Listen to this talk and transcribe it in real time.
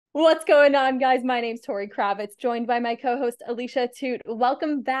What's going on, guys? My name's Tori Kravitz, joined by my co-host Alicia Atout.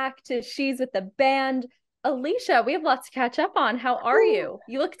 Welcome back to She's with the Band. Alicia, we have lots to catch up on. How are Ooh, you?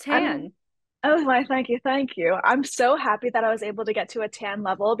 You look I'm tan. oh my thank you. I'm so happy that I was able to get to a tan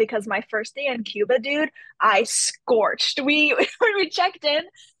level because my first day in Cuba, dude, I scorched. We we checked in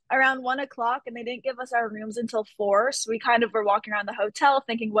around 1 o'clock and they didn't give us our rooms until 4. So we kind of were walking around the hotel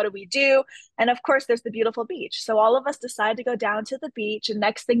thinking, what do we do? And of course, there's the beautiful beach. So all of us decide to go down to the beach. And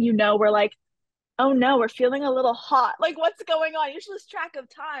next thing you know, we're like, oh no, we're feeling a little hot. Like, what's going on? You just lose track of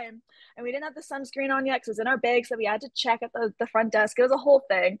time. And we didn't have the sunscreen on yet because it was in our bag. So we had to check at the front desk. It was a whole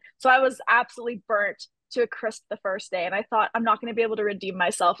thing. So I was absolutely burnt to a crisp the first day. And I thought, I'm not going to be able to redeem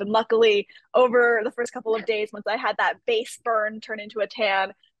myself. And luckily, over the first couple of days, once I had that base burn turn into a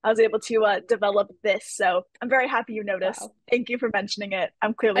tan, I was able to develop this. So I'm very happy you noticed. Wow. Thank you for mentioning it.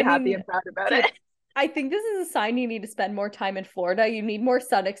 I'm clearly I happy mean, and proud about dude, it. I think this is a sign you need to spend more time in Florida. You need more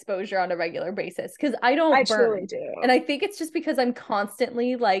sun exposure on a regular basis because I I don't truly burn. And do. I think it's just because I'm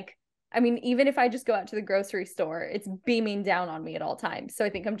constantly like, I mean, even if I just go out to the grocery store, it's beaming down on me at all times. So I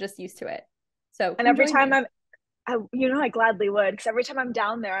think I'm just used to it. So And come every join time me. I gladly would, because every time I'm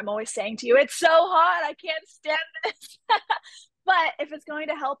down there, I'm always saying to you, it's so hot, I can't stand this. But if it's going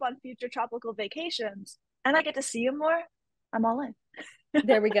to help on future tropical vacations and I get to see you more, I'm all in.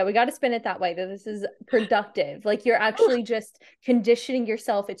 There we go. We got to spin it that way, that this is productive. Like you're actually just conditioning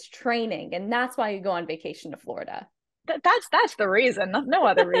yourself. It's training. And that's why you go on vacation to Florida. That's the reason, no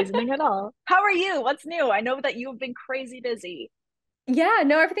other reasoning at all. How are you? What's new? I know that you've been crazy busy. Yeah,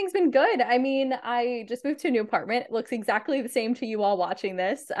 no, everything's been good. I mean, I just moved to a new apartment. It looks exactly the same to you all watching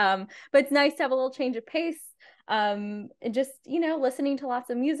this. But it's nice to have a little change of pace. And just, listening to lots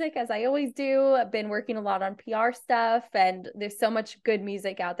of music as I always do. I've been working a lot on PR stuff, and there's so much good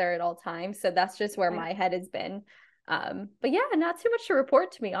music out there at all times. So that's just where Yeah. my head has been. But yeah, not too much to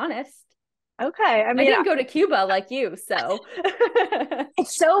report, to be honest. Okay. I I mean, didn't go to Cuba like you, so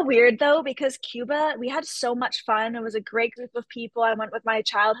it's so weird though, because Cuba, we had so much fun. It was a great group of people. I went with my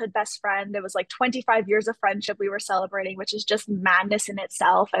childhood best friend. It was like 25 years of friendship we were celebrating, which is just madness in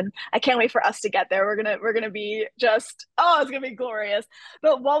itself. And I can't wait for us to get there. We're gonna be just, oh, it's gonna be glorious.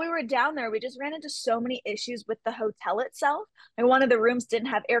 But while we were down there, we just ran into so many issues with the hotel itself. And one of the rooms didn't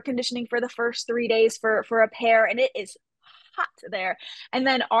have air conditioning for the first 3 days for a pair, and it is hot there. And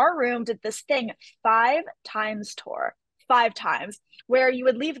then our room did this thing 5 times tour, 5 times, where you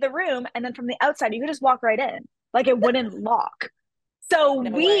would leave the room and then from the outside you could just walk right in, like it wouldn't lock. So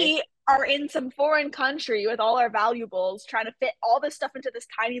no way. we are in some foreign country with all our valuables, trying to fit all this stuff into this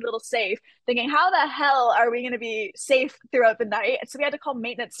tiny little safe, thinking, how the hell are we going to be safe throughout the night? And so we had to call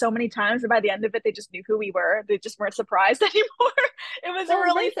maintenance so many times. And by the end of it, they just knew who we were. They just weren't surprised anymore. It was Well,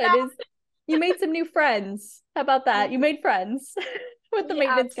 really listen, is you made some new friends. How about that? sad. You made friends with the We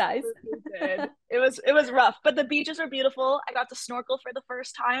maintenance guys. absolutely did. It was rough, but the beaches were beautiful. I got to snorkel for the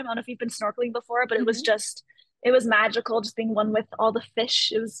first time. I don't know if you've been snorkeling before, but Mhm. it was magical just being one with all the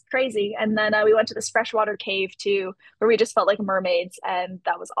fish. It was crazy. And then we went to this freshwater cave too, where we just felt like mermaids, and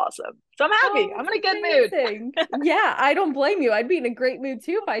that was awesome. So I'm happy. Oh, I'm that's in a good mood. amazing. Yeah, I don't blame you. I'd be in a great mood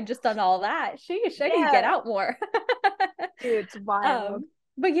too if I'd just done all that. Sheesh, I need to get Yeah, out more. dude, it's wild.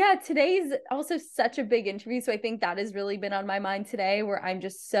 But yeah, today's also such a big interview. So I think that has really been on my mind today, where I'm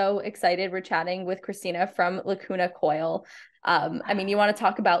just so excited. We're chatting with Cristina from Lacuna Coil. I mean, you want to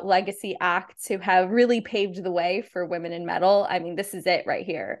talk about legacy acts who have really paved the way for women in metal. I mean, this is it right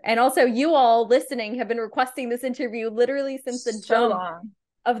here. And also, you all listening have been requesting this interview literally since the So jump long.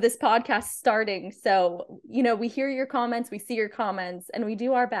 of this podcast starting. So, we hear your comments, we see your comments, and we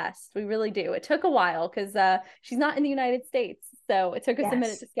do our best. We really do. It took a while because she's not in the United States. So it took us a minute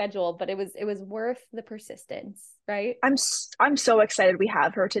Yes. to schedule, but it was worth the persistence, right? I'm so excited we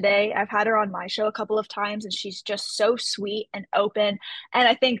have her today. I've had her on my show a couple of times and she's just so sweet and open. And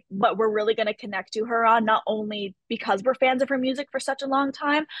I think what we're really going to connect to her on, not only because we're fans of her music for such a long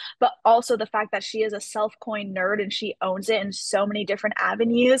time, but also the fact that she is a self-coined nerd and she owns it in so many different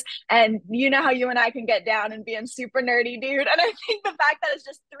avenues. And you know how you and I can get down and being super nerdy, dude. And I think the fact that it's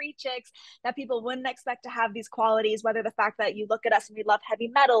just 3 chicks that people wouldn't expect to have these qualities, whether the fact that you look at us and we love heavy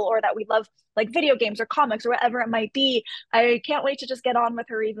metal or that we love like video games or comics or whatever it might be. I can't wait to just get on with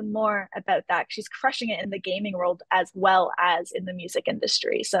her even more about that. She's crushing it in the gaming world as well as in the music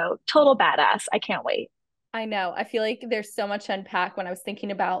industry. So total badass. I can't wait. I know. I feel like there's so much to unpack when I was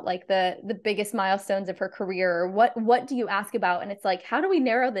thinking about like the biggest milestones of her career. What do you ask about? And it's like, how do we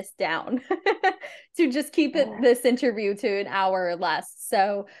narrow this down to just keep this interview to an hour or less?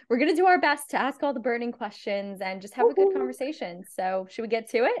 So we're gonna do our best to ask all the burning questions and just have a good Woo-hoo. conversation. So should we get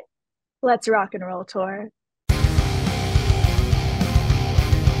to it? Let's rock and roll tour.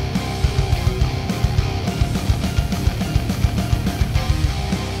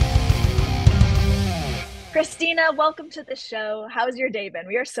 Cristina, welcome to the show. How's your day been?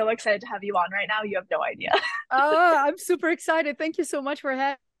 We are so excited to have you on right now. You have no idea. I'm super excited. Thank you so much for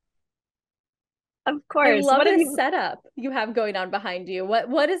having. Of I course. love What have this you setup you have going on behind you.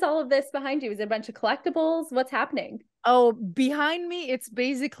 What is all of this behind you? Is it a bunch of collectibles? What's happening? Oh, behind me, it's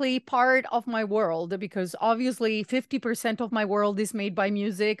basically part of my world because obviously 50% of my world is made by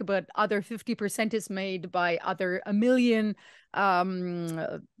music, but other 50% is made by a million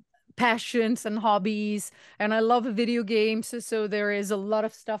passions and hobbies. And I love video games, so there is a lot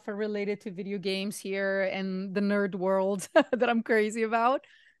of stuff related to video games here and the nerd world that I'm crazy about.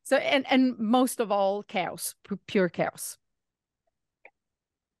 So and most of all, chaos, pure chaos.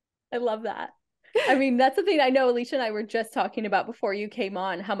 I love that. I mean, that's the thing. I know Alicia and I were just talking about before you came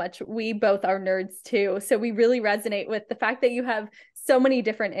on, how much we both are nerds too. So we really resonate with the fact that you have so many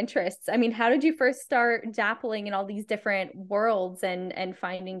different interests. I mean, how did you first start dappling in all these different worlds and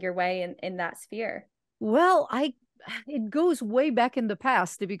finding your way in that sphere? Well, it goes way back in the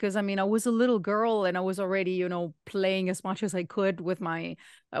past because I mean I was a little girl and I was already, playing as much as I could with my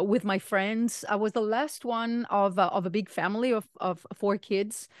friends. I was the last one of a big family of four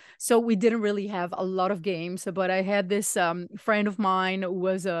kids, so we didn't really have a lot of games. But I had this friend of mine who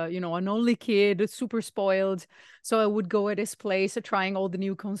was an only kid, super spoiled. So I would go at his place, trying all the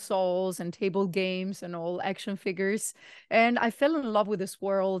new consoles and table games and all action figures, and I fell in love with this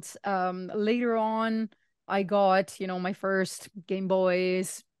world. Later on, I got, my first Game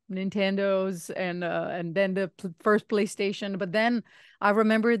Boys, Nintendos, and then the first PlayStation. But then I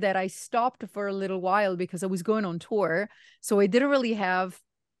remember that I stopped for a little while because I was going on tour. So I didn't really have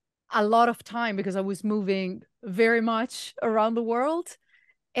a lot of time because I was moving very much around the world.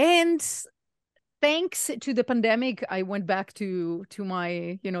 And thanks to the pandemic, I went back to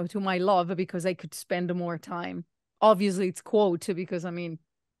my, to my love because I could spend more time. Obviously, it's quote because I mean,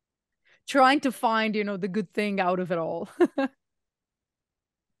 trying to find, the good thing out of it all.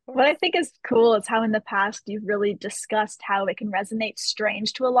 What I think is cool is how in the past you've really discussed how it can resonate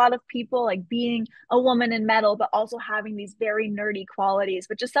strange to a lot of people, like being a woman in metal, but also having these very nerdy qualities,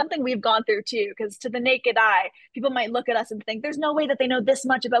 which is something we've gone through too. Because to the naked eye, people might look at us and think there's no way that they know this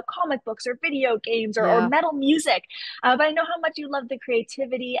much about comic books or video games or Yeah. metal music. But I know how much you love the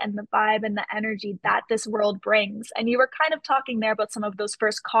creativity and the vibe and the energy that this world brings. And you were kind of talking there about some of those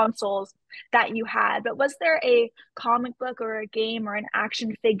first consoles that you had, but was there a comic book or a game or an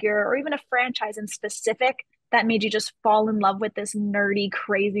action figure or even a franchise in specific that made you just fall in love with this nerdy,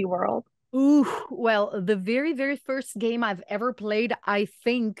 crazy world? Ooh, well, the very, very first game I've ever played, I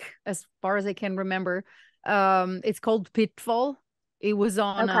think, as far as I can remember, it's called Pitfall. It was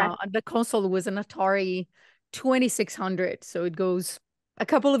on Okay. the console was an Atari 2600, so it goes a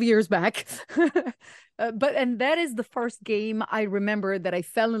couple of years back. And that is the first game I remember that I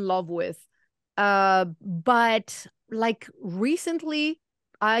fell in love with. But like recently,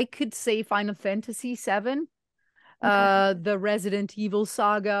 I could say Final Fantasy VII, Okay. the Resident Evil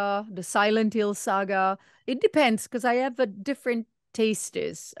saga, the Silent Hill saga. It depends because I have a different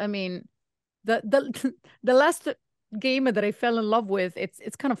tastes. I mean, the the last game that I fell in love with,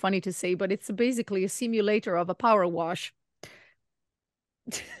 it's kind of funny to say, but it's basically a simulator of a power wash.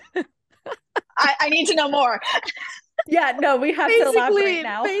 I need to know more. Yeah, no, we have to elaborate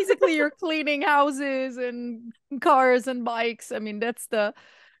now. Basically you're cleaning houses and cars and bikes. I mean,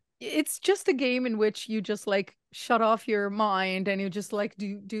 it's just a game in which you just like shut off your mind and you just like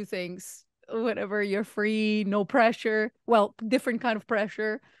do things whenever you're free, no pressure. Well, different kind of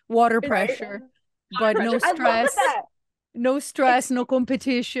pressure, water Right. pressure, but Pressure. I love that. no It's stress, no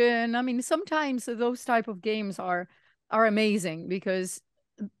competition. I mean, sometimes those type of games are amazing because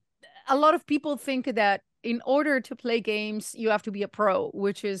a lot of people think that in order to play games, you have to be a pro,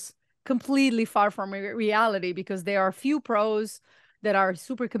 which is completely far from reality because there are few pros that are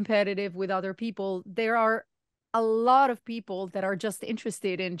super competitive with other people. There are a lot of people that are just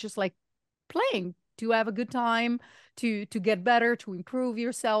interested in just like playing to have a good time, to get better, to improve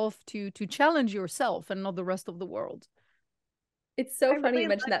yourself, to challenge yourself and not the rest of the world. It's so I funny really you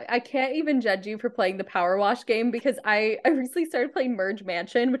mentioned like that. I can't even judge you for playing the Power Wash game because I recently started playing Merge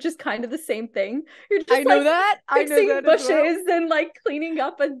Mansion, which is kind of the same thing. You're I just know like that. I know fixing that as well. bushes and like cleaning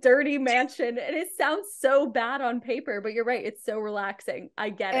up a dirty mansion. And it sounds so bad on paper, but you're right. It's so relaxing. I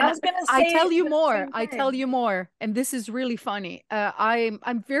get I And it. was gonna I say tell you the more. same I tell thing. you more. And this is really funny.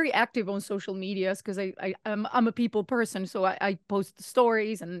 I'm very active on social medias because I'm a people person, so I post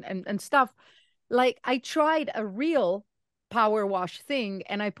stories and stuff. Like I tried a real power wash thing,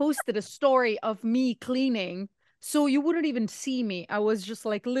 and I posted a story of me cleaning, so you wouldn't even see me. I was just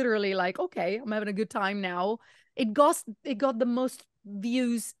like literally like, okay, I'm having a good time now. It got the most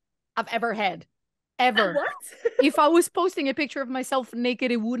views I've ever had ever. What? If I was posting a picture of myself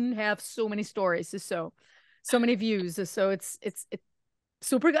naked, it wouldn't have so many stories, so many views. So it's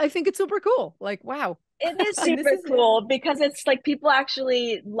super. I think it's super cool. Like, wow. It is And this super is cool because it's like people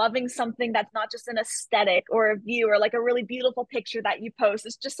actually loving something that's not just an aesthetic or a view or like a really beautiful picture that you post.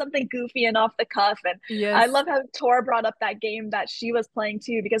 It's just something goofy and off the cuff. And I Yes, love how Tor brought up that game that she was playing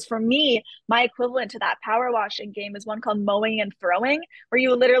too, because for me, my equivalent to that power washing game is one called Mowing and Throwing, where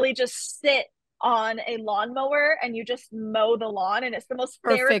you literally just sit on a lawnmower and you just mow the lawn, and it's the most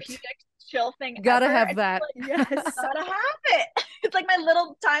perfect. therapeutic, chill thing Gotta ever. have It's that. like, yes. gotta have it. It's like my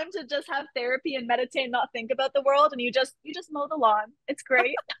little time to just have therapy and meditate and not think about the world, and you just mow the lawn. It's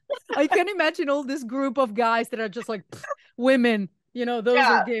great. I can imagine all this group of guys that are just like women. Those are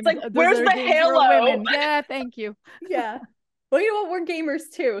Yeah. It's games. like, Those where's are the games for halo? women. Yeah, thank you. Yeah. Well, you know what? We're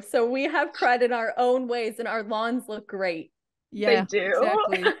gamers too. So we have cred in our own ways, and our lawns look great. They Yeah, do.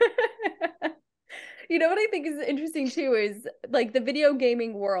 exactly. You know what I think is interesting too is like the video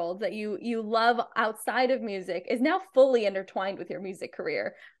gaming world that you love outside of music is now fully intertwined with your music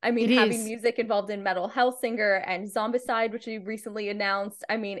career. I mean, It having is. music involved in Metal Hellsinger and Zombicide, which we recently announced.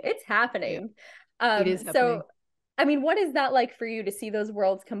 I mean, it's Yeah, happening. it is So happening. I mean, what is that like for you to see those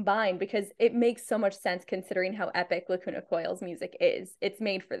worlds combine? Because it makes so much sense considering how epic Lacuna Coil's music is. It's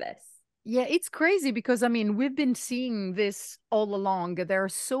made for this. Yeah, it's crazy because I mean, we've been seeing this all along. There are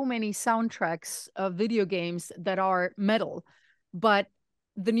so many soundtracks of video games that are metal, but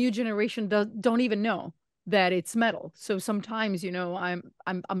the new generation don't even know that it's metal. So sometimes,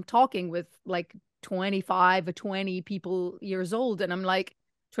 I'm talking with like 25 or 20 people years old, and I'm like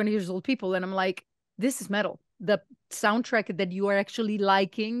 20 years old people, and I'm like, this is metal. The soundtrack that you are actually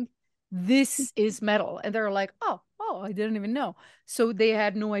liking, this is metal. And they're like, oh, I didn't even know. So they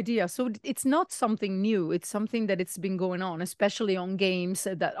had no idea. So it's not something new. It's something that it's been going on, especially on games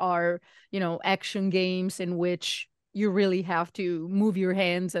that are, action games in which you really have to move your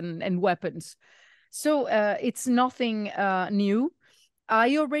hands and weapons. So it's nothing new.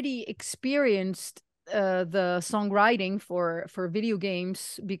 I already experienced the songwriting for video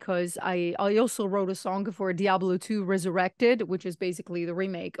games because I also wrote a song for Diablo 2 Resurrected, which is basically the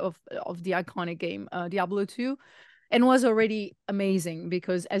remake of the iconic game Diablo 2, and was already amazing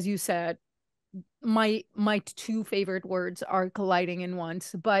because, as you said, my two favorite words are colliding in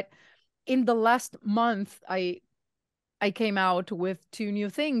once. But in the last month, I came out with two new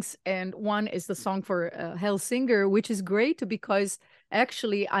things, and one is the song for Hellsinger, which is great because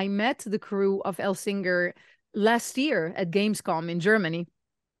actually I met the crew of Hellsinger last year at Gamescom in Germany,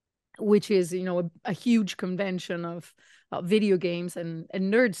 which is a huge convention of video games and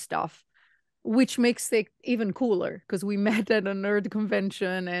nerd stuff, which makes it even cooler because we met at a nerd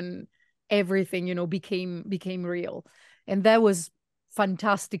convention and everything became real, and that was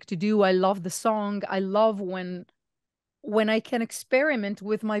fantastic to do. I love the song. I love when I can experiment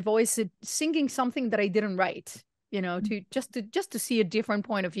with my voice singing something that I didn't write, to just to see a different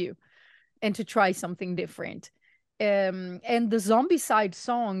point of view and to try something different. And the Zombicide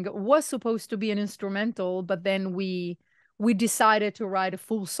song was supposed to be an instrumental, but then we decided to write a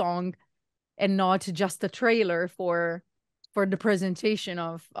full song and not just a trailer for the presentation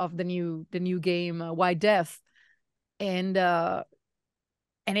of the new game White Death, and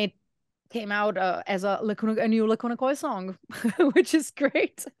it came out as a new Lacuna Coil song, which is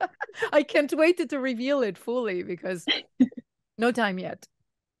great. I can't wait to reveal it fully because no time yet.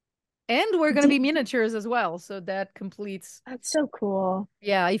 And we're going to be miniatures as well. So that completes. That's so cool.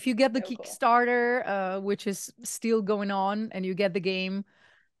 Yeah, if you get the So cool. Kickstarter, which is still going on, and you get the game,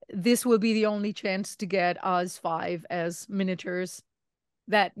 this will be the only chance to get us 5 as miniatures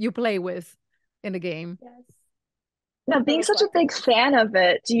that you play with in the game. Yes. Now, being So such a big reflective. fan of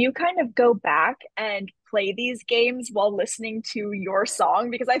it, do you kind of go back and play these games while listening to your song?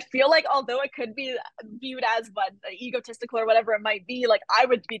 Because I feel like although it could be viewed as what egotistical or whatever it might be, like I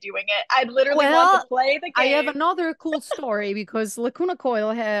would be doing it. I'd literally want to Well, play the I have game. another cool story because Lacuna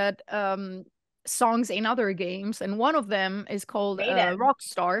Coil had songs in other games, and one of them is called Maiden.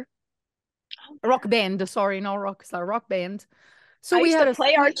 Rockstar. Rock Band, sorry, not Rockstar, Rock Band. So I we used to had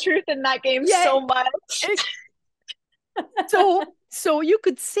play our truth in that game yeah, so much. so you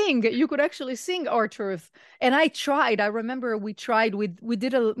could sing, you could actually sing Our Truth. And I remember we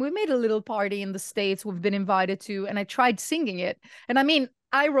made a little party in the States we've been invited to, and I tried singing it. And I mean,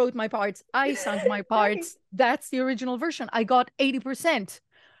 I wrote my parts, I sang my parts. That's the original version. I got 80%.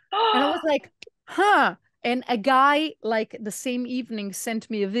 And I was like, huh. And a guy like the same evening sent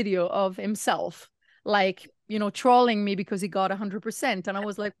me a video of himself, like, trolling me because he got 100%. And I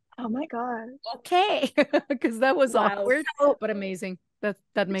was like, Oh my God. okay, because that was Wow. awkward, So, but amazing. That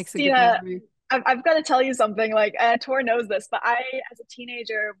makes a good Christina, memory. I've got to tell you something. Like, Tor knows this, but I, as a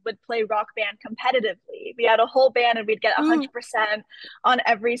teenager, would play Rock Band competitively. We had a whole band, and we'd get Ooh. 100% on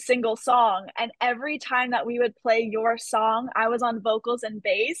every single song. And every time that we would play your song, I was on vocals and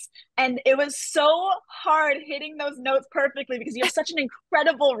bass, and it was so hard hitting those notes perfectly because you have such an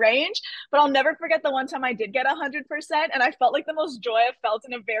incredible range. But I'll never forget the one time I did get 100%, and I felt like the most joy I've felt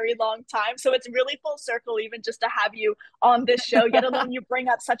in a very long time. So it's really full circle, even just to have you on this show, yet alone you bring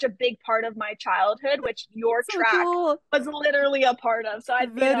up such a big part of my childhood, which your So track cool. was literally a part of. So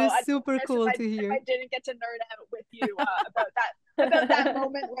That is I'd be super remiss cool to if hear. I didn't get to nerd out with you about that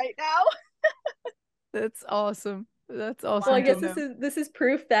moment right now. That's awesome. That's Well, awesome I to guess know. this is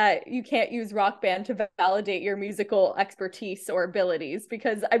proof that you can't use Rock Band to validate your musical expertise or abilities,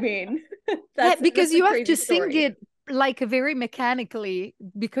 because I mean, Yeah, that's because a you have crazy to sing story. it like very mechanically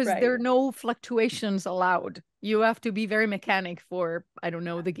because there Right. are no fluctuations allowed. You have to be very mechanic for, I don't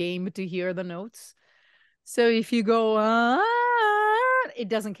know, the game to hear the notes. So if you go, it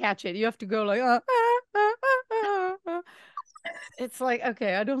doesn't catch it. You have to go like, It's like,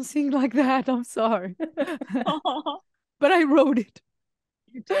 okay, I don't sing like that. I'm sorry. But I wrote it.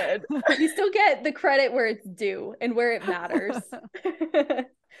 You did. You still get the credit where it's due and where it matters.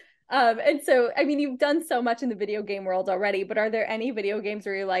 And so, I mean, you've done so much in the video game world already, but are there any video games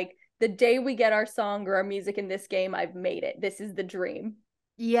where you're like, the day we get our song or our music in this game, I've made it. This is the dream.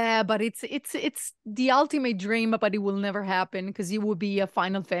 Yeah, but it's the ultimate dream, but it will never happen because it would be a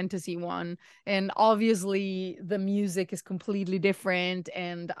Final Fantasy one. And obviously the music is completely different.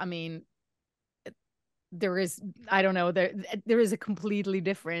 And I mean, there is, I don't know, there is a completely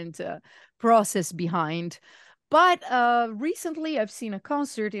different process behind. But recently I've seen a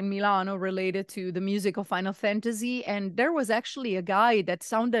concert in Milano related to the music of Final Fantasy, and there was actually a guy that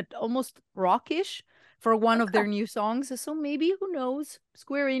sounded almost rockish for one of their new songs. So maybe, who knows?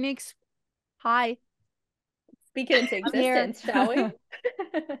 Square Enix, hi, Speak it into I'm here. existence, shall we?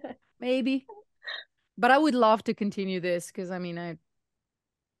 Maybe. But I would love to continue this because I mean,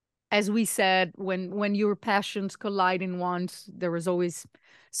 as we said, when your passions collide in once, there is always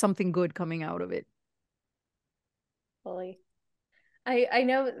something good coming out of it. Fully. I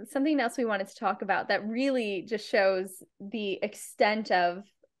know something else we wanted to talk about that really just shows the extent of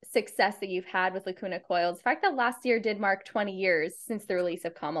success that you've had with Lacuna Coils. The fact that last year did mark 20 years since the release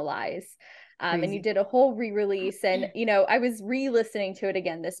of Come Alive. And you did a whole re-release. And, you know, I was re-listening to it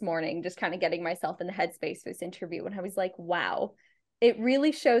again this morning, just kind of getting myself in the headspace for this interview. And I was like, wow, it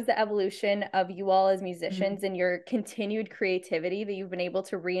really shows the evolution of you all as musicians and your continued creativity that you've been able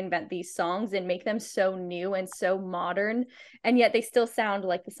to reinvent these songs and make them so new and so modern. And yet they still sound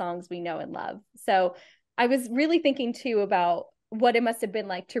like the songs we know and love. So I was really thinking too about what it must have been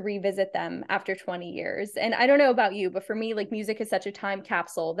like to revisit them after 20 years. And I don't know about you, but for me, like, music is such a time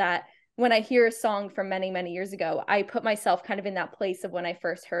capsule that when I hear a song from many, many years ago, I put myself kind of in that place of when I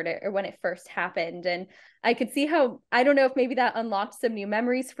first heard it or when it first happened. And I could see how, I don't know if maybe that unlocked some new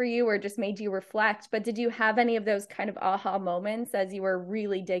memories for you or just made you reflect, but did you have any of those kind of aha moments as you were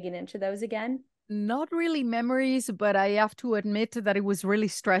really digging into those again? Not really memories, but I have to admit that it was really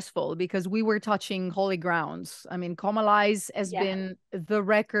stressful because we were touching holy grounds. I mean, Comalize has been the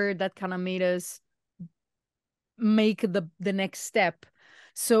record that kind of made us make the next step.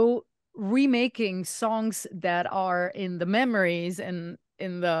 So remaking songs that are in the memories and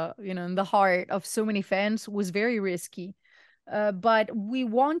in the, you know, in the heart of so many fans was very risky. But we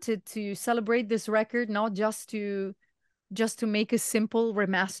wanted to celebrate this record, not just to make a simple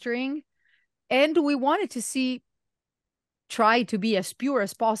remastering. And we wanted to try to be as pure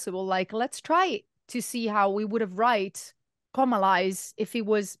as possible. Like, let's try to see how we would have write Comalize if it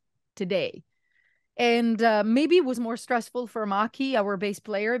was today. And maybe it was more stressful for Maki, our bass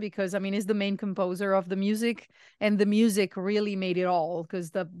player, because I mean, he's the main composer of the music, and the music really made it all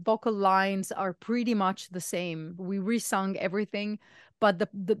because the vocal lines are pretty much the same. We resung everything, but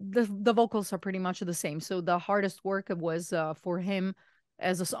the vocals are pretty much the same. So the hardest work was for him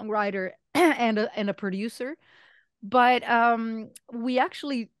as a songwriter and a producer. But we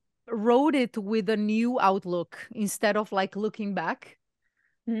actually wrote it with a new outlook instead of like looking back.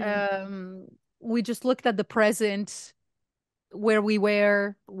 We just looked at the present, where we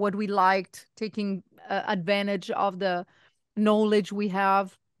were, what we liked, taking advantage of the knowledge we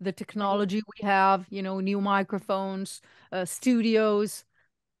have, the technology we have, you know, new microphones, studios.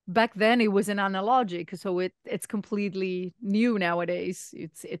 Back then it was an analogic, so it's completely new nowadays.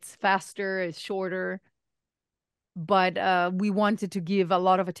 It's faster, it's shorter, but we wanted to give a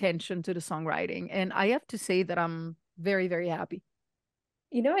lot of attention to the songwriting, and I have to say that I'm very, very happy.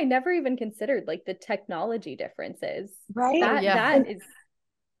 You know, I never even considered like the technology differences. Right? Oh, yeah. That is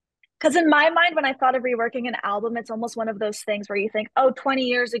Because in my mind, when I thought of reworking an album, it's almost one of those things where you think, oh, 20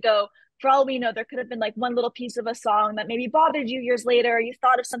 years ago, for all we know, there could have been like one little piece of a song that maybe bothered you years later, or you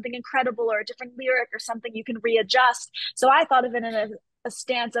thought of something incredible or a different lyric or something you can readjust. So I thought of it in a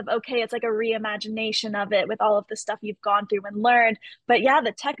stance of, okay, it's like a reimagination of it with all of the stuff you've gone through and learned. But yeah,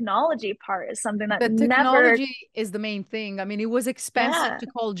 the technology part is something that The never. technology is the main thing. I mean, it was expensive to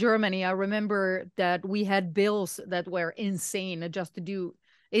call Germany. I remember that we had bills that were insane just to do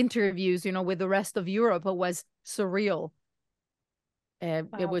interviews, you know, with the rest of Europe. It was surreal. Wow.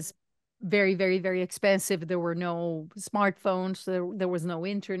 It was very, very, very expensive. There were no smartphones. There was no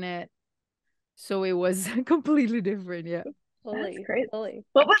internet. So it was completely different. Yeah. That's great.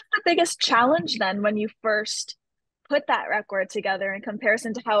 What was the biggest challenge then when you first put that record together in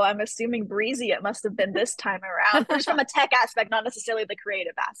comparison to how I'm assuming breezy it must have been this time around, just from a tech aspect, not necessarily the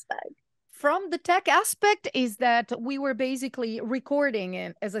creative aspect? From the tech aspect is that we were basically recording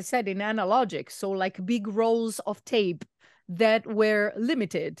in, as I said, in analogic. So like big rolls of tape that were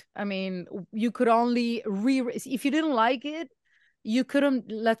limited. I mean, you could only if you didn't like it, you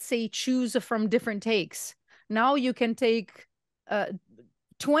couldn't, let's say, choose from different takes. Now you can take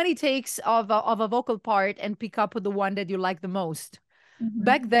 20 takes of a vocal part and pick up the one that you like the most.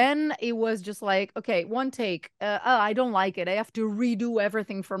 Back then, it was just like, okay, one take. I don't like it. I have to redo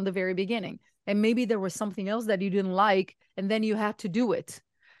everything from the very beginning. And maybe there was something else that you didn't like, and then you had to do it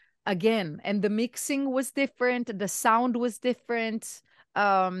again. And the mixing was different. The sound was different.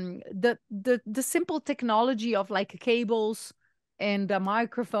 The simple technology of like cables and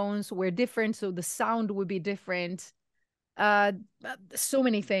microphones were different, so the sound would be different. So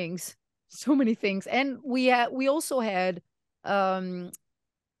many things, and we also had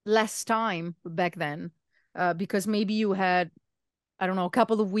less time back then, because maybe you had, I don't know, a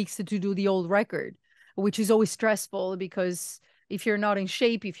couple of weeks to do the old record, which is always stressful because if you're not in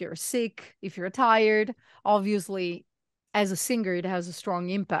shape, if you're sick, if you're tired, obviously as a singer it has a strong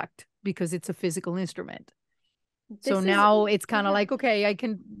impact because it's a physical instrument. So now it's kind of like, okay, I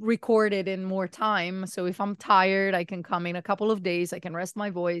can record it in more time. So if I'm tired, I can come in a couple of days, I can rest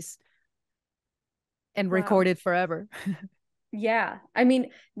my voice and record it forever. Yeah. I mean,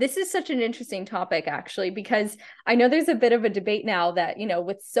 this is such an interesting topic, actually, because I know there's a bit of a debate now that, you know,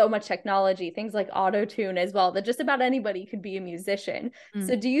 with so much technology, things like auto-tune as well, that just about anybody could be a musician.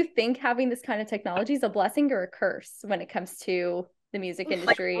 So do you think having this kind of technology is a blessing or a curse when it comes to the music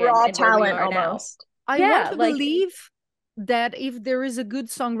industry, like raw and where we talent are almost? now? I want to believe that if there is a good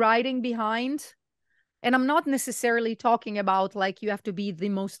songwriting behind, and I'm not necessarily talking about like you have to be the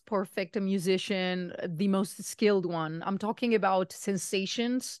most perfect musician, the most skilled one. I'm talking about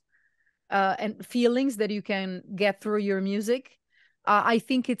sensations and feelings that you can get through your music. I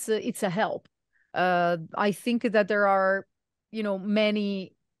think it's a help. I think that there are, you know,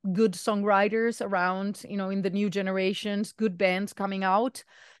 many good songwriters around, you know, in the new generations, good bands coming out.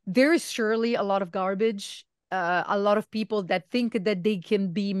 There is surely a lot of garbage, a lot of people that think that they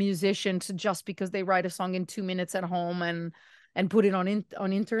can be musicians just because they write a song in 2 minutes at home and put it on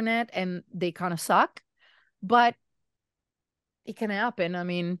internet, and they kind of suck. But it can happen. I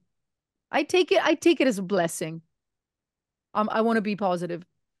mean, I take it as a blessing. I want to be positive.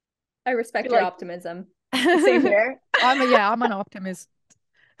 I respect your optimism. Same here. I'm an optimist.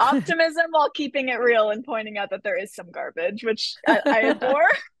 Optimism while keeping it real and pointing out that there is some garbage, which I adore.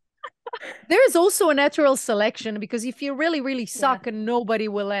 There is also a natural selection, because if you really, really suck, nobody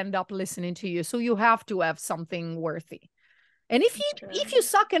will end up listening to you. So you have to have something worthy. And if you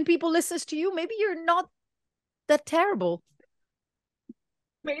suck and people listen to you, maybe you're not that terrible.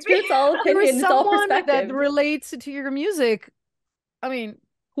 Maybe it's all opinion, it's all perspective that relates to your music. I mean,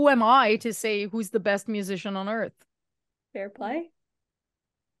 who am I to say who's the best musician on earth? Fair play.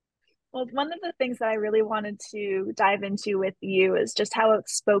 Well, one of the things that I really wanted to dive into with you is just how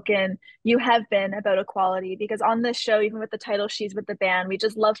outspoken you have been about equality, because on this show, even with the title She's with the Band, we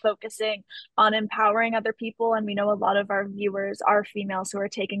just love focusing on empowering other people. And we know a lot of our viewers are females who are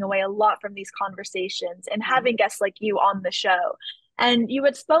taking away a lot from these conversations and having guests like you on the show. And you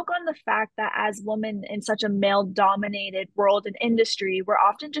had spoke on the fact that as women in such a male-dominated world and industry, we're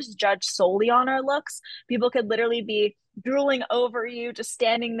often just judged solely on our looks. People could literally be drooling over you just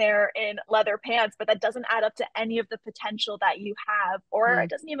standing there in leather pants, but that doesn't add up to any of the potential that you have, or it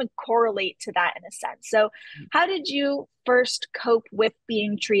doesn't even correlate to that in a sense. So how did you first cope with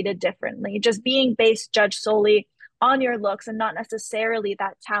being treated differently, just being based judged solely on your looks and not necessarily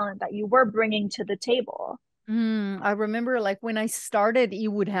that talent that you were bringing to the table? I remember like when I started, it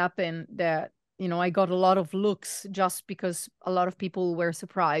would happen that, you know, I got a lot of looks just because a lot of people were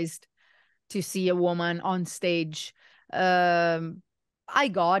surprised to see a woman on stage. I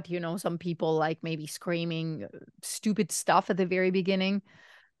got, some people like maybe screaming stupid stuff at the very beginning.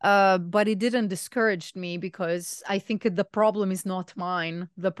 But it didn't discourage me, because I think the problem is not mine.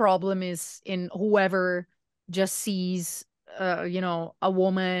 The problem is in whoever just sees, a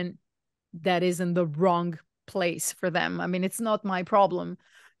woman that is in the wrong place for them. I mean, it's not my problem,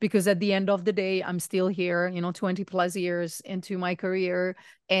 because at the end of the day, I'm still here, 20 plus years into my career,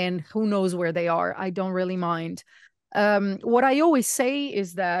 and who knows where they are. I don't really mind. What I always say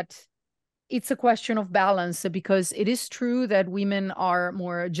is that it's a question of balance, because it is true that women are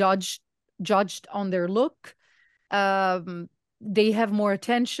more judged on their look. They have more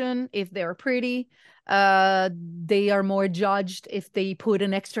attention if they're pretty. They are more judged if they put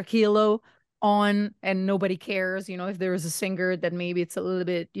an extra kilo on, and nobody cares. If there is a singer that maybe it's a little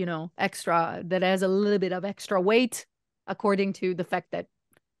bit, extra, that has a little bit of extra weight, according to the fact that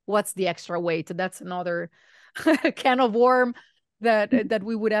what's the extra weight? That's another can of worm that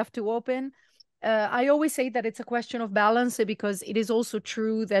we would have to open. I always say that it's a question of balance, because it is also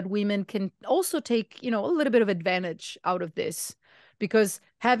true that women can also take, a little bit of advantage out of this, because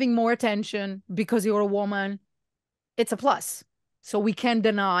having more attention because you're a woman, it's a plus. So we can't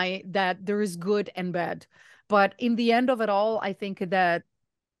deny that there is good and bad. But in the end of it all, I think that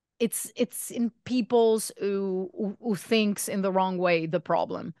it's in people's who thinks in the wrong way, the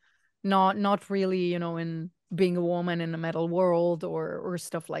problem, not really, in being a woman in a metal world or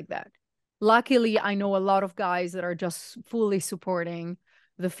stuff like that. Luckily, I know a lot of guys that are just fully supporting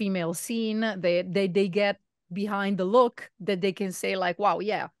the female scene. They get behind the look, that they can say like, wow,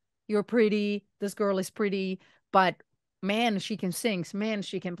 yeah, you're pretty, this girl is pretty, but man, she can sing, man,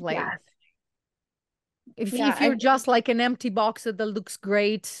 she can play. Yes. If you're just like an empty box that looks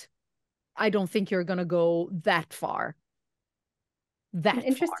great, I don't think you're gonna go that far. An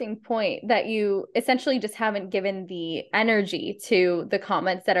interesting point, that you essentially just haven't given the energy to the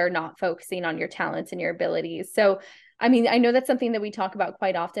comments that are not focusing on your talents and your abilities. So, I mean, I know that's something that we talk about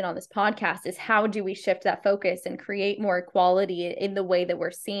quite often on this podcast, is how do we shift that focus and create more equality in the way that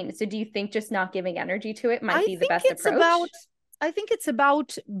we're seen? So do you think just not giving energy to it might be the best approach? I think it's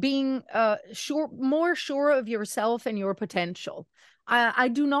about being more sure of yourself and your potential. I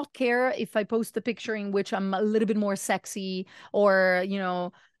do not care if I post a picture in which I'm a little bit more sexy, or,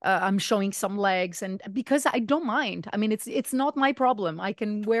 I'm showing some legs, and because I don't mind. I mean, it's not my problem. I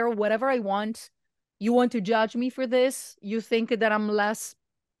can wear whatever I want. You want to judge me for this? You think that I'm less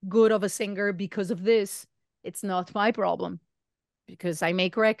good of a singer because of this? It's not my problem, because I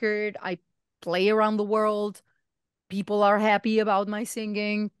make record, I play around the world. People are happy about my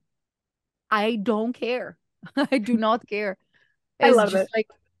singing. I don't care. I do not care. I love it. Like,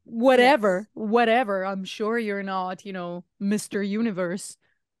 whatever. I'm sure you're not, Mr. Universe.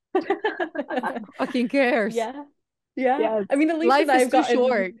 Fucking cares. Yeah. Yes. I mean, Alicia Life and I is too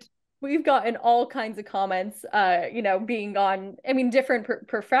short. We've gotten all kinds of comments, being on, I mean, different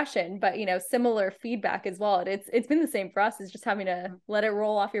profession, but, similar feedback as well. And it's been the same for us, is just having to let it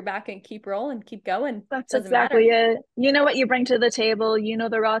roll off your back and keep rolling, keep going. That's exactly it. You know what you bring to the table,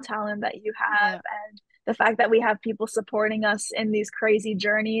 the raw talent that you have. Yeah. And the fact that we have people supporting us in these crazy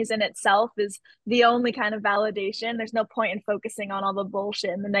journeys in itself is the only kind of validation. There's no point in focusing on all the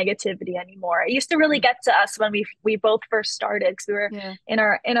bullshit and the negativity anymore. It used to really get to us when we both first started, because we were in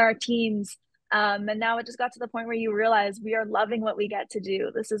our teens. And now it just got to the point where you realize we are loving what we get to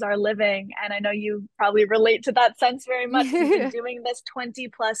do. This is our living. And I know you probably relate to that sense very much. You've been doing this 20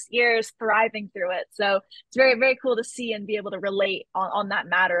 plus years, thriving through it. So it's very, very cool to see and be able to relate on that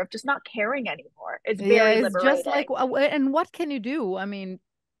matter of just not caring anymore. It's very liberating. Just like, and what can you do? I mean,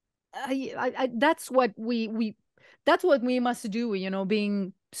 that's what that's what we must do,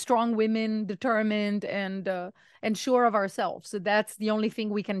 being strong women, determined, and sure of ourselves. So that's the only thing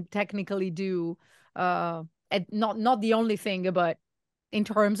we can technically do. And not the only thing, but in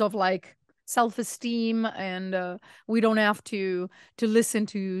terms of like self-esteem, and we don't have to listen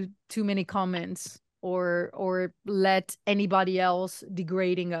to too many comments or let anybody else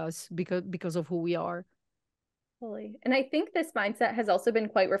degrading us because of who we are. And I think this mindset has also been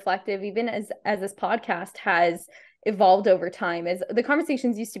quite reflective, even as this podcast has evolved over time. As the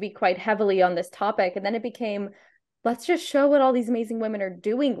conversations used to be quite heavily on this topic, and then it became, let's just show what all these amazing women are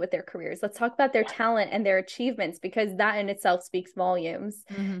doing with their careers. Let's talk about their talent and their achievements, because that in itself speaks volumes.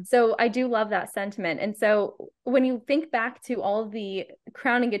 Mm-hmm. So I do love that sentiment. And so when you think back to all the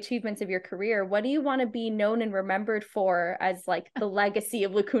crowning achievements of your career, what do you want to be known and remembered for as like the legacy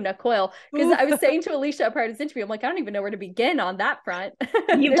of Lacuna Coil? Because I was saying to Alicia prior to this interview, I'm like, I don't even know where to begin on that front.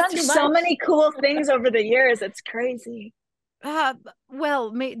 You've done so many cool things over the years. It's crazy.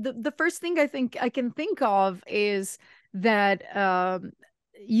 Well, the first thing I think I can think of is that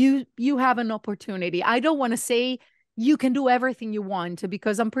you have an opportunity. I don't want to say you can do everything you want,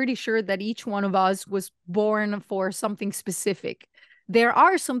 because I'm pretty sure that each one of us was born for something specific. There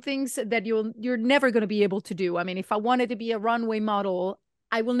are some things that you're never going to be able to do. I mean, if I wanted to be a runway model,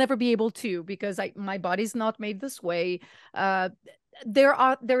 I will never be able to, because my body's not made this way.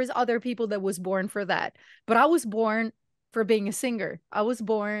 There is other people that was born for that, but I was born for being a singer. I was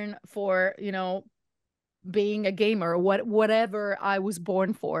born for, being a gamer, whatever I was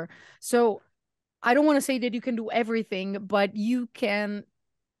born for. So I don't want to say that you can do everything, but you have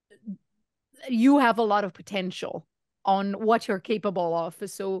a lot of potential on what you're capable of.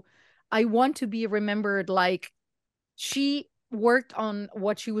 So I want to be remembered like she worked on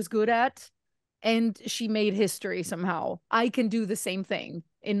what she was good at and she made history somehow. I can do the same thing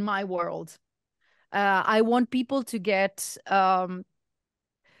in my world. I want people to get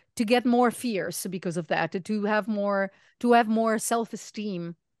more fierce because of that, to have more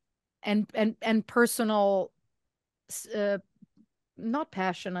self-esteem and personal, not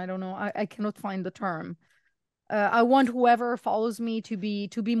passion. I don't know. I cannot find the term. I want whoever follows me to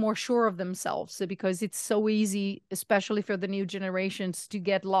be more sure of themselves, because it's so easy, especially for the new generations, to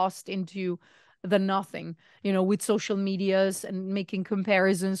get lost into the nothing, with social medias and making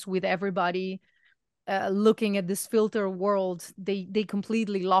comparisons with everybody. Looking at this filter world, they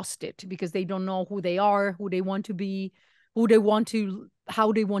completely lost it, because they don't know who they are, who they want to be, how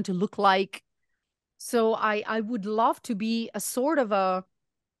they want to look like. So I would love to be a sort of a,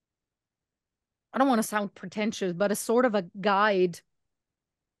 I don't want to sound pretentious, but a sort of a guide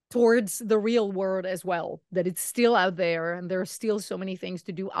towards the real world as well, that it's still out there and there are still so many things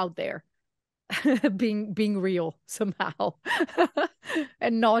to do out there. being real somehow.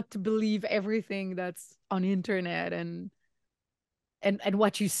 And not to believe everything that's on internet and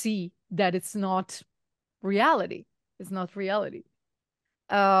what you see, that it's not reality. It's not reality.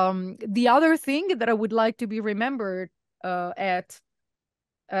 The other thing that I would like to be remembered is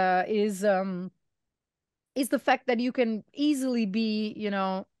the fact that you can easily be,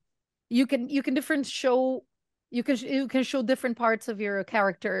 you can different show you can show different parts of your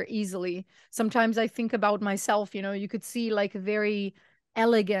character easily. Sometimes I think about myself, you could see like very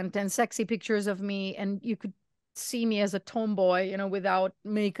elegant and sexy pictures of me, and you could see me as a tomboy, without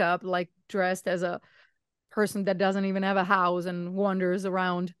makeup, like dressed as a person that doesn't even have a house and wanders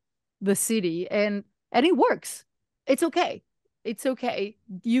around the city, and it works. It's okay. It's okay.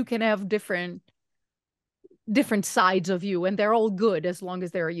 You can have different sides of you, and they're all good as long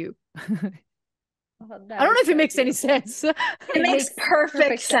as they're you. Oh, I don't know if it makes any sense. It makes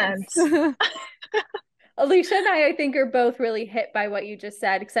perfect sense. Alicia and I think, are both really hit by what you just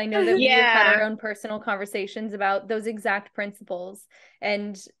said, because I know that we have had our own personal conversations about those exact principles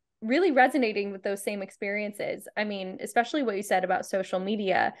and really resonating with those same experiences. I mean, especially what you said about social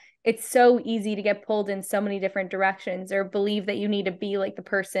media. It's so easy to get pulled in so many different directions, or believe that you need to be like the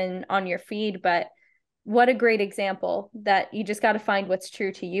person on your feed. But what a great example that you just got to find what's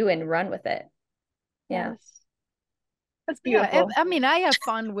true to you and run with it. Yeah. Yes. That's beautiful. Yeah, I mean, I have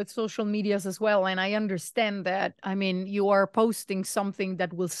fun with social medias as well, and I understand that. I mean, you are posting something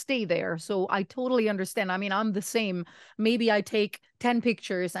that will stay there, so I totally understand. I mean, I'm the same. Maybe I take 10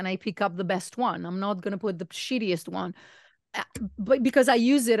 pictures and I pick up the best one. I'm not going to put the shittiest one, but because I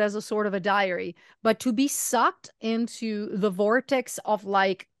use it as a sort of a diary. But to be sucked into the vortex of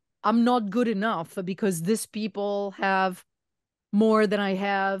like, I'm not good enough because these people have more than I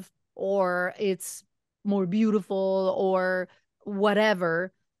have, or it's more beautiful, or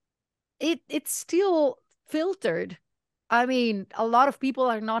whatever, it's still filtered. I mean, a lot of people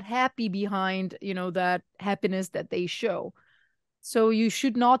are not happy behind, that happiness that they show. So you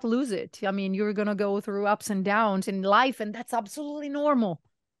should not lose it. I mean, you're going to go through ups and downs in life, and that's absolutely normal.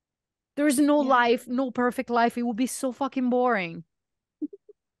 There is no life, no perfect life. It would be so fucking boring.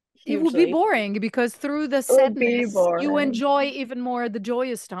 Hugely. It would be boring, because through the sadness, you enjoy even more the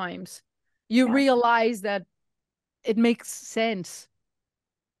joyous times. You realize that it makes sense.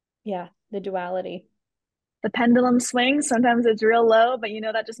 Yeah, the duality. The pendulum swings. Sometimes it's real low, but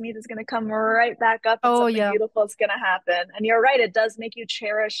that just means it's going to come right back up, and something beautiful is going to happen. And you're right, it does make you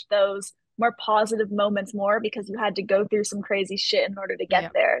cherish those more positive moments more, because you had to go through some crazy shit in order to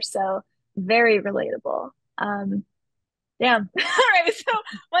get there. So very relatable. Yeah. All right. So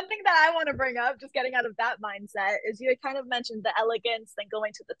one thing that I want to bring up, just getting out of that mindset, is you kind of mentioned the elegance, then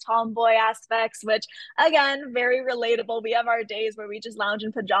going to the tomboy aspects, which again, very relatable. We have our days where we just lounge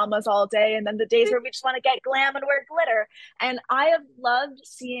in pajamas all day, and then the days where we just want to get glam and wear glitter. And I have loved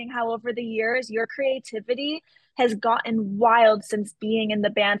seeing how over the years your creativity has gotten wild since being in the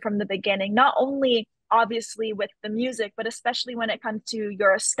band from the beginning. Not only obviously with the music, but especially when it comes to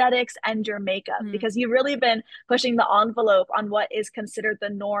your aesthetics and your makeup, because you've really been pushing the envelope on what is considered the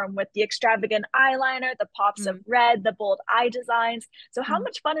norm with the extravagant eyeliner, the pops of red, the bold eye designs. So how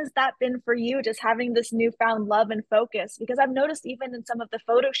much fun has that been for you, just having this newfound love and focus? Because I've noticed even in some of the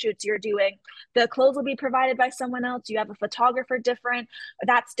photo shoots you're doing, the clothes will be provided by someone else. You have a photographer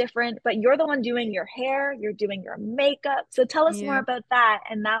that's different, but you're the one doing your hair, you're doing your makeup. So tell us more about that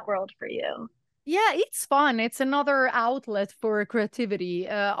and that world for you. Yeah, it's fun. It's another outlet for creativity.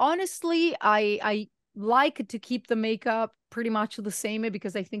 Honestly, I like to keep the makeup pretty much the same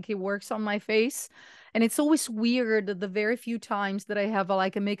because I think it works on my face. And it's always weird the very few times that I have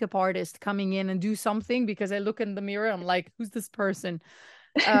like a makeup artist coming in and do something, because I look in the mirror, I'm like, who's this person?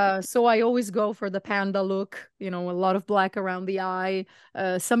 So I always go for the panda look, a lot of black around the eye.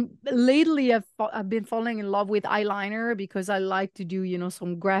 Lately I've been falling in love with eyeliner because I like to do,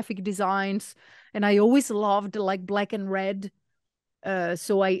 some graphic designs, and I always loved like black and red.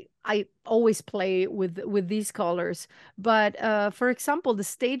 So I always play with these colors. But for example, the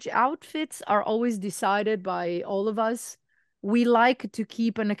stage outfits are always decided by all of us. We like to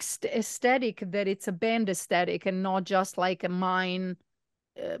keep an aesthetic that it's a band aesthetic and not just like a mine,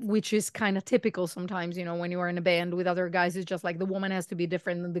 which is kind of typical sometimes, when you are in a band with other guys. It's just like the woman has to be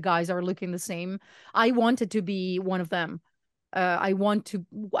different and the guys are looking the same. I wanted to be one of them. I want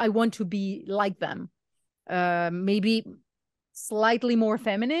to be like them. Maybe slightly more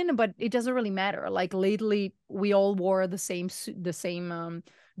feminine, but it doesn't really matter. Like lately, we all wore the same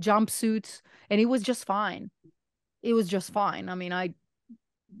jumpsuits, and it was just fine. It was just fine. I mean, I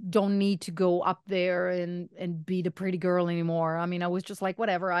don't need to go up there and be the pretty girl anymore. I mean, I was just like,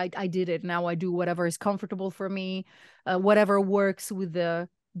 whatever, I did it. Now I do whatever is comfortable for me, whatever works with the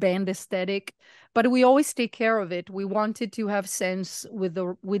band aesthetic. But we always take care of it. We wanted to have sense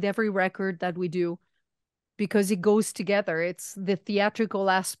with every record that we do, because it goes together. It's the theatrical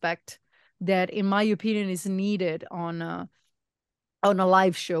aspect that, in my opinion, is needed on a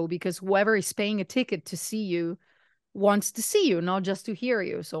live show, because whoever is paying a ticket to see you wants to see you, not just to hear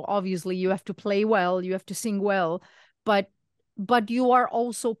you. So obviously you have to play well, you have to sing well, but you are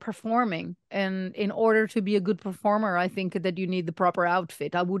also performing. And in order to be a good performer, I think that you need the proper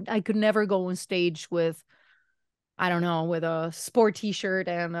outfit. I could never go on stage with, I don't know, with a sport t-shirt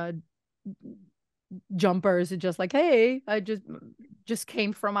and a jumpers, just like, hey, I just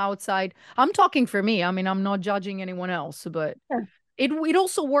came from outside. I'm talking for me. I mean, I'm not judging anyone else, but it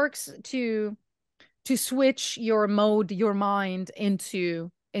also works to switch your mode, your mind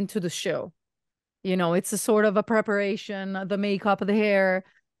into the show. It's a sort of a preparation, the makeup, the hair.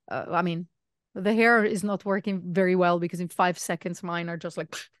 I mean, the hair is not working very well because in 5 seconds mine are just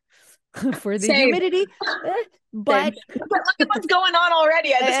like for the humidity. But look at what's going on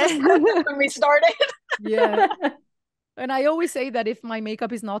already. This was when we started. Yeah. And I always say that if my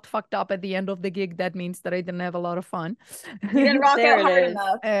makeup is not fucked up at the end of the gig, that means that I didn't have a lot of fun. You didn't rock out hard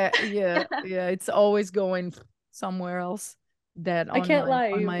enough. Yeah, it's always going somewhere else. That I can't lie,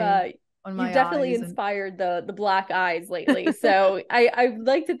 you've definitely inspired the black eyes lately. So I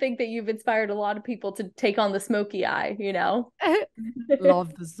like to think that you've inspired a lot of people to take on the smoky eye.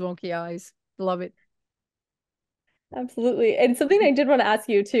 Love the smoky eyes. Love it. Absolutely. And something I did want to ask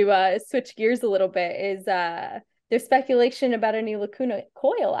you to switch gears a little bit is there's speculation about a new Lacuna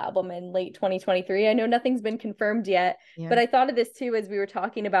Coil album in late 2023. I know nothing's been confirmed yet, but I thought of this too as we were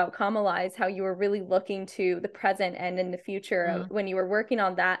talking about Kamalize, how you were really looking to the present and in the future when you were working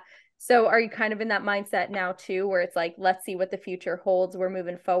on that. So are you kind of in that mindset now too, where it's like, let's see what the future holds, we're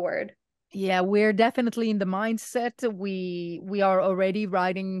moving forward? Yeah, we're definitely in the mindset. We are already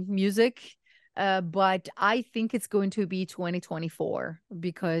writing music. But I think it's going to be 2024,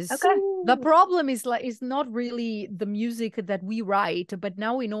 because the problem is not really the music that we write, but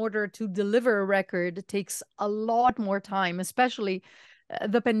now in order to deliver a record, it takes a lot more time, especially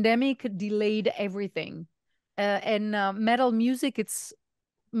the pandemic delayed everything. And metal music, it's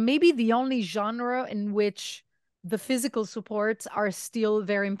maybe the only genre in which the physical supports are still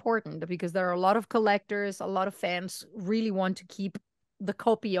very important, because there are a lot of collectors, a lot of fans really want to keep the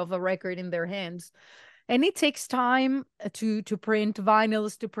copy of a record in their hands, and it takes time to print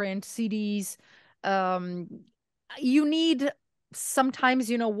vinyls, to print CDs. You need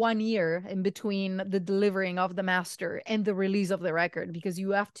sometimes 1 year in between the delivering of the master and the release of the record, because you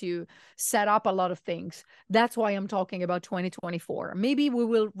have to set up a lot of things. That's why I'm talking about 2024. Maybe we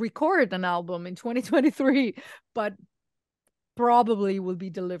will record an album in 2023, but probably will be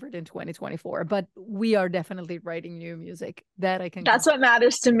delivered in 2024, but we are definitely writing new music that I can. That's what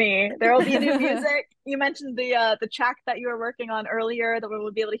matters to me. There will be new music. You mentioned the track that you were working on earlier, that we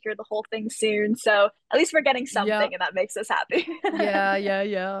will be able to hear the whole thing soon. So at least we're getting something, and that makes us happy.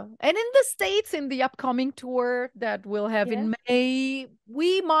 Yeah. And in the States, in the upcoming tour that we'll have in May,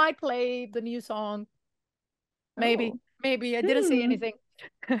 we might play the new song. Maybe. I didn't say anything.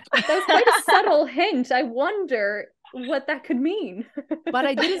 That was quite a subtle hint. I wonder what that could mean. But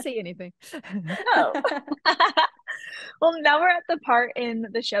I didn't say anything. Oh. Well, now we're at the part in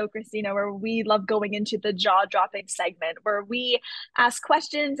the show, Cristina, where we love going into the jaw-dropping segment, where we ask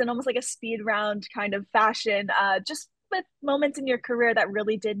questions in almost like a speed round kind of fashion, just with moments in your career that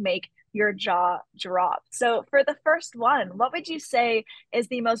really did make your jaw drop. So for the first one, what would you say is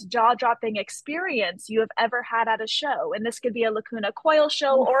the most jaw-dropping experience you have ever had at a show? And this could be a Lacuna Coil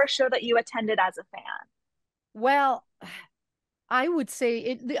show or a show that you attended as a fan. Well, I would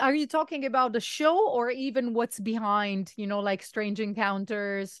say are you talking about the show or even what's behind, like Strange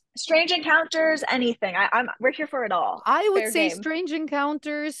Encounters? Strange Encounters, anything. We're here for it all. I would say Strange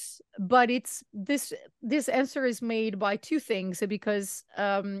Encounters, but this answer is made by two things, because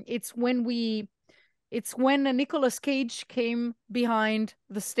it's when Nicolas Cage came behind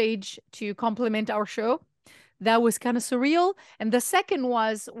the stage to compliment our show. That was kind of surreal. And the second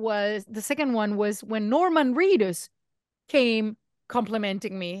one was when Norman Reedus came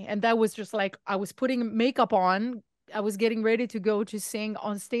complimenting me, and that was just like, I was putting makeup on, I was getting ready to go to sing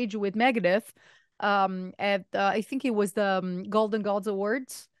on stage with Megadeth at I think it was the Golden Gods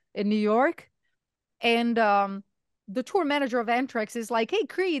Awards in New York, and the tour manager of Anthrax is like, "Hey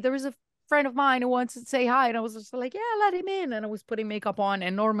Cree, there is a friend of mine who wants to say hi," and I was just like, "Yeah, let him in," and I was putting makeup on,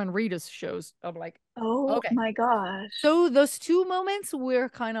 and Norman Reedus shows. I'm like, oh okay. My gosh. So those two moments were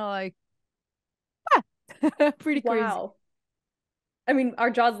kind of like pretty crazy. I mean, our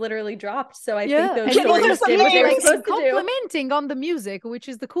jaws literally dropped, so I think those stories did what they were supposed to do. Complimenting on the music, which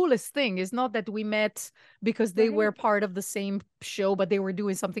is the coolest thing. It's not that we met because they were part of the same show, but they were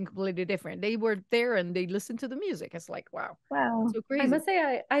doing something completely different. They were there and they listened to the music. It's like, wow. So crazy. I must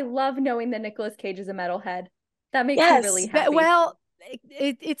say, I love knowing that Nicolas Cage is a metalhead. That makes me really happy. Well,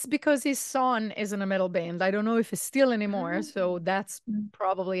 it's because his son is in a metal band. I don't know if it's still anymore, so that's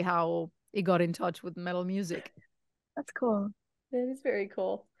probably how he got in touch with metal music. That's cool. That is very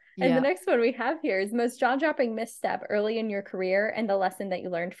cool. And the next one we have here is most jaw-dropping misstep early in your career and the lesson that you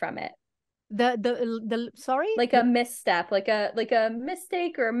learned from it. Sorry? Like a misstep, like a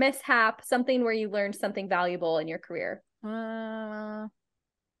mistake or a mishap, something where you learned something valuable in your career.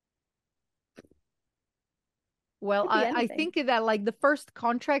 Well, I think that like the first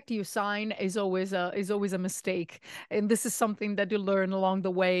contract you sign is always a mistake, and this is something that you learn along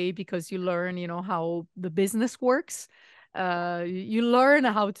the way, because you learn, how the business works. You learn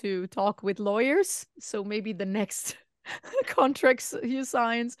how to talk with lawyers, so maybe the next contracts you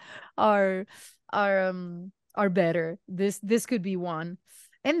sign are better. This could be one.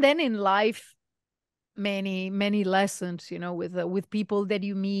 And then in life, many lessons, with people that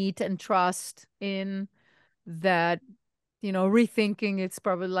you meet and trust in, that rethinking, it's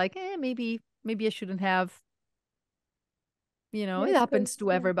probably like, maybe I shouldn't have. It happens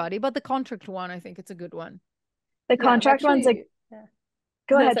to everybody, but the contract one, I think it's a good one. The contract one's like,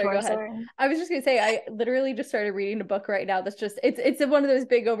 go ahead, Tori. Sorry. I was just gonna say, I literally just started reading a book right now that's just it's one of those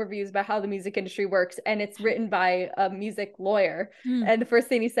big overviews about how the music industry works, and it's written by a music lawyer. And the first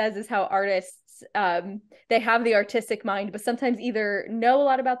thing he says is how artists they have the artistic mind, but sometimes either know a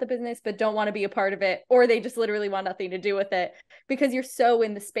lot about the business but don't want to be a part of it, or they just literally want nothing to do with it, because you're so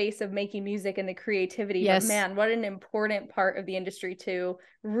in the space of making music and the creativity. But man, what an important part of the industry to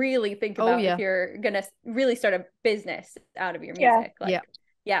really think about if you're gonna really start a business out of your music.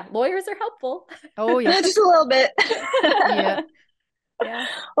 Lawyers are helpful. Just a little bit. Yeah.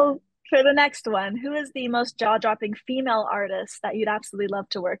 Well, for the next one, who is the most jaw-dropping female artist that you'd absolutely love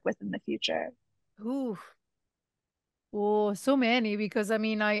to work with in the future? So many, because I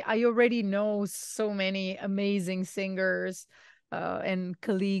mean, I already know so many amazing singers and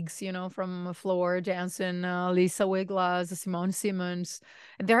colleagues, from Floor Jansen, Lisa Wiglas, Simone Simmons.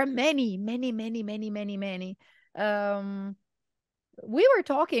 And there are many. We were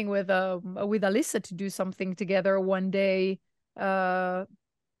talking with Alicia to do something together one day. I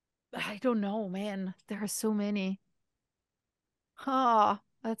don't know, man. There are so many.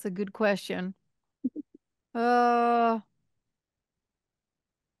 That's a good question. Britney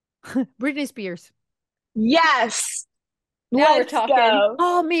Spears. Yes. Now we're talking. Go.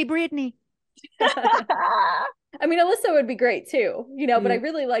 Oh, me, Britney. I mean, Alyssa would be great too, but I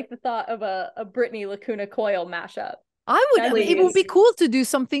really like the thought of a Britney Lacuna Coil mashup. I would, it would Please. be cool to do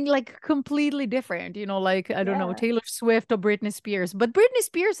something like completely different, you know, like, I don't know, Yeah. Taylor Swift or Britney Spears. But Britney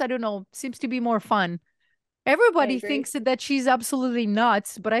Spears, I don't know, seems to be more fun. I Everybody agree. thinks that she's absolutely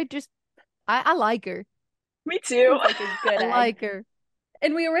nuts, but I like her. Me too. Seems like a good I egg. like her.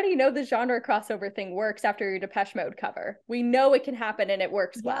 And we already know the genre crossover thing works after your Depeche Mode cover. We know it can happen and it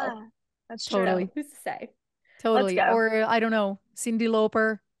works well. Yeah, that's Totally. So, who's to say? Totally. go. Or I don't know, Cyndi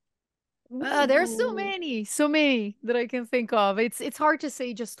Lauper. There's Ooh. so many that I can think of. It's hard to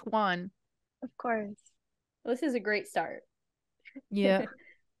say just one. Of course. Well, this is a great start. Yeah.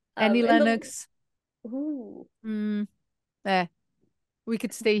 Annie And Lennox. ooh. We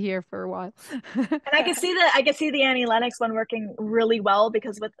could stay here for a while. And I can see the Annie Lennox one working really well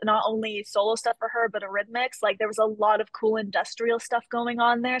because with not only solo stuff for her, but Eurythmics, like there was a lot of cool industrial stuff going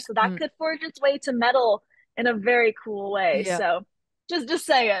on there. So that could forge its way to metal in a very cool way. Yeah. So just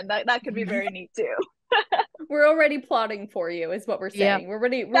saying that could be very neat too. We're already plotting for you, is what we're saying. Yeah. We're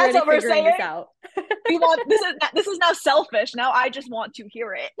already That's what we're figuring this saying. out. We want this is now selfish. Now I just want to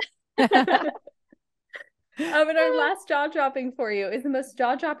hear it. And our last jaw dropping for you is the most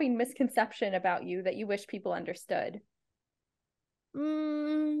jaw dropping misconception about you that you wish people understood. Well,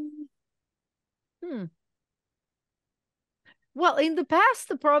 in the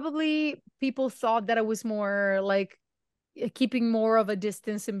past, probably people thought that I was more like keeping more of a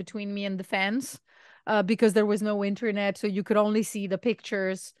distance in between me and the fans, because there was no internet, so you could only see the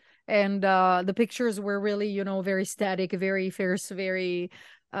pictures, and the pictures were really, you know, very static, very fierce, very.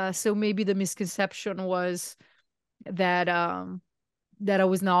 So maybe the misconception was that that I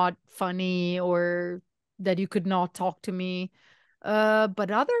was not funny or that you could not talk to me. But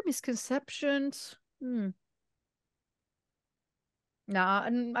other misconceptions, nah,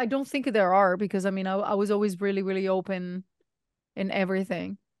 I don't think there are, because I mean, I was always really, really open in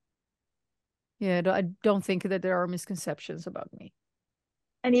everything. Yeah, I don't think that there are misconceptions about me.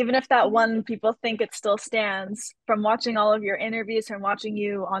 And even if that one people think it still stands, from watching all of your interviews, from watching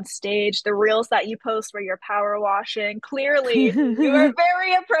you on stage, the reels that you post where you're power washing, clearly you are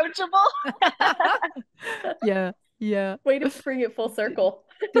very approachable. Yeah, yeah. Way to bring it full circle.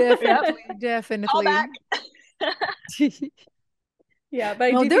 Definitely, All definitely. back. Yeah, but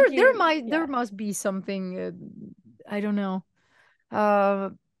I No, do think there must be something. I don't know.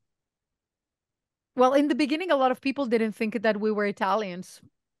 Well, in the beginning, a lot of people didn't think that we were Italians,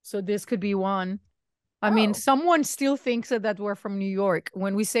 so this could be one. I mean, someone still thinks that we're from New York.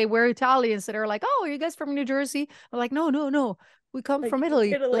 When we say we're Italians, they're like, "Oh, are you guys from New Jersey?" I'm like, "No, no, no. We come from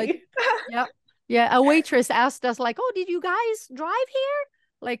Italy." Like, yeah, yeah. A waitress asked us, like, "Oh, did you guys drive here?"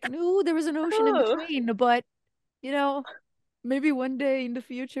 Like, no, there was an ocean in between, but you know, maybe one day in the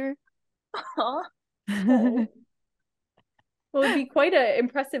future. Oh. Well, it'd be quite a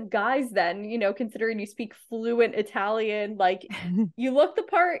impressive guys then, you know, considering you speak fluent Italian. Like, you look the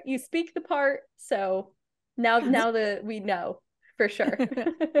part, you speak the part. So now we know for sure.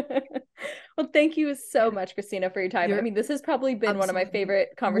 Well, thank you so much, Cristina, for your time. I mean, this has probably been one of my favorite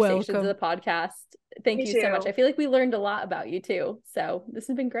conversations of the podcast. Thank you so much. I feel like we learned a lot about you too. So this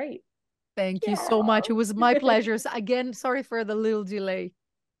has been great. Thank you so much. It was my pleasure. Again, sorry for the little delay.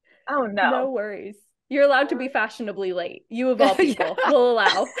 Oh, no. No worries. You're allowed to be fashionably late. You of all people will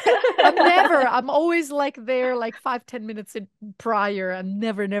allow. I'm always like there like 5-10 minutes prior. I'm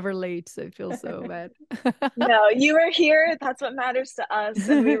never late. So I feel so bad. No, you were here. That's what matters to us.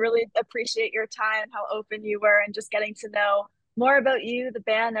 And we really appreciate your time, how open you were, and just getting to know more about you, the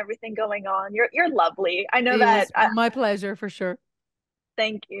band, everything going on. You're lovely. I know that. My pleasure for sure.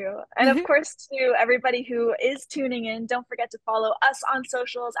 Thank you. And of course, to everybody who is tuning in, don't forget to follow us on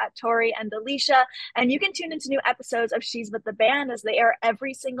socials at Tori and Alicia. And you can tune into new episodes of She's With the Band as they air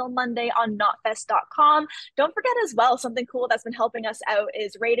every single Monday on KNOTFEST.com. Don't forget as well, something cool that's been helping us out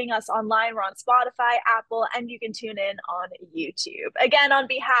is rating us online. We're on Spotify, Apple, and you can tune in on YouTube. Again, on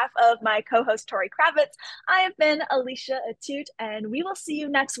behalf of my co-host, Tori Kravitz, I have been Alicia Atout, and we will see you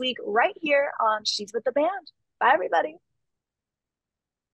next week right here on She's With the Band. Bye, everybody.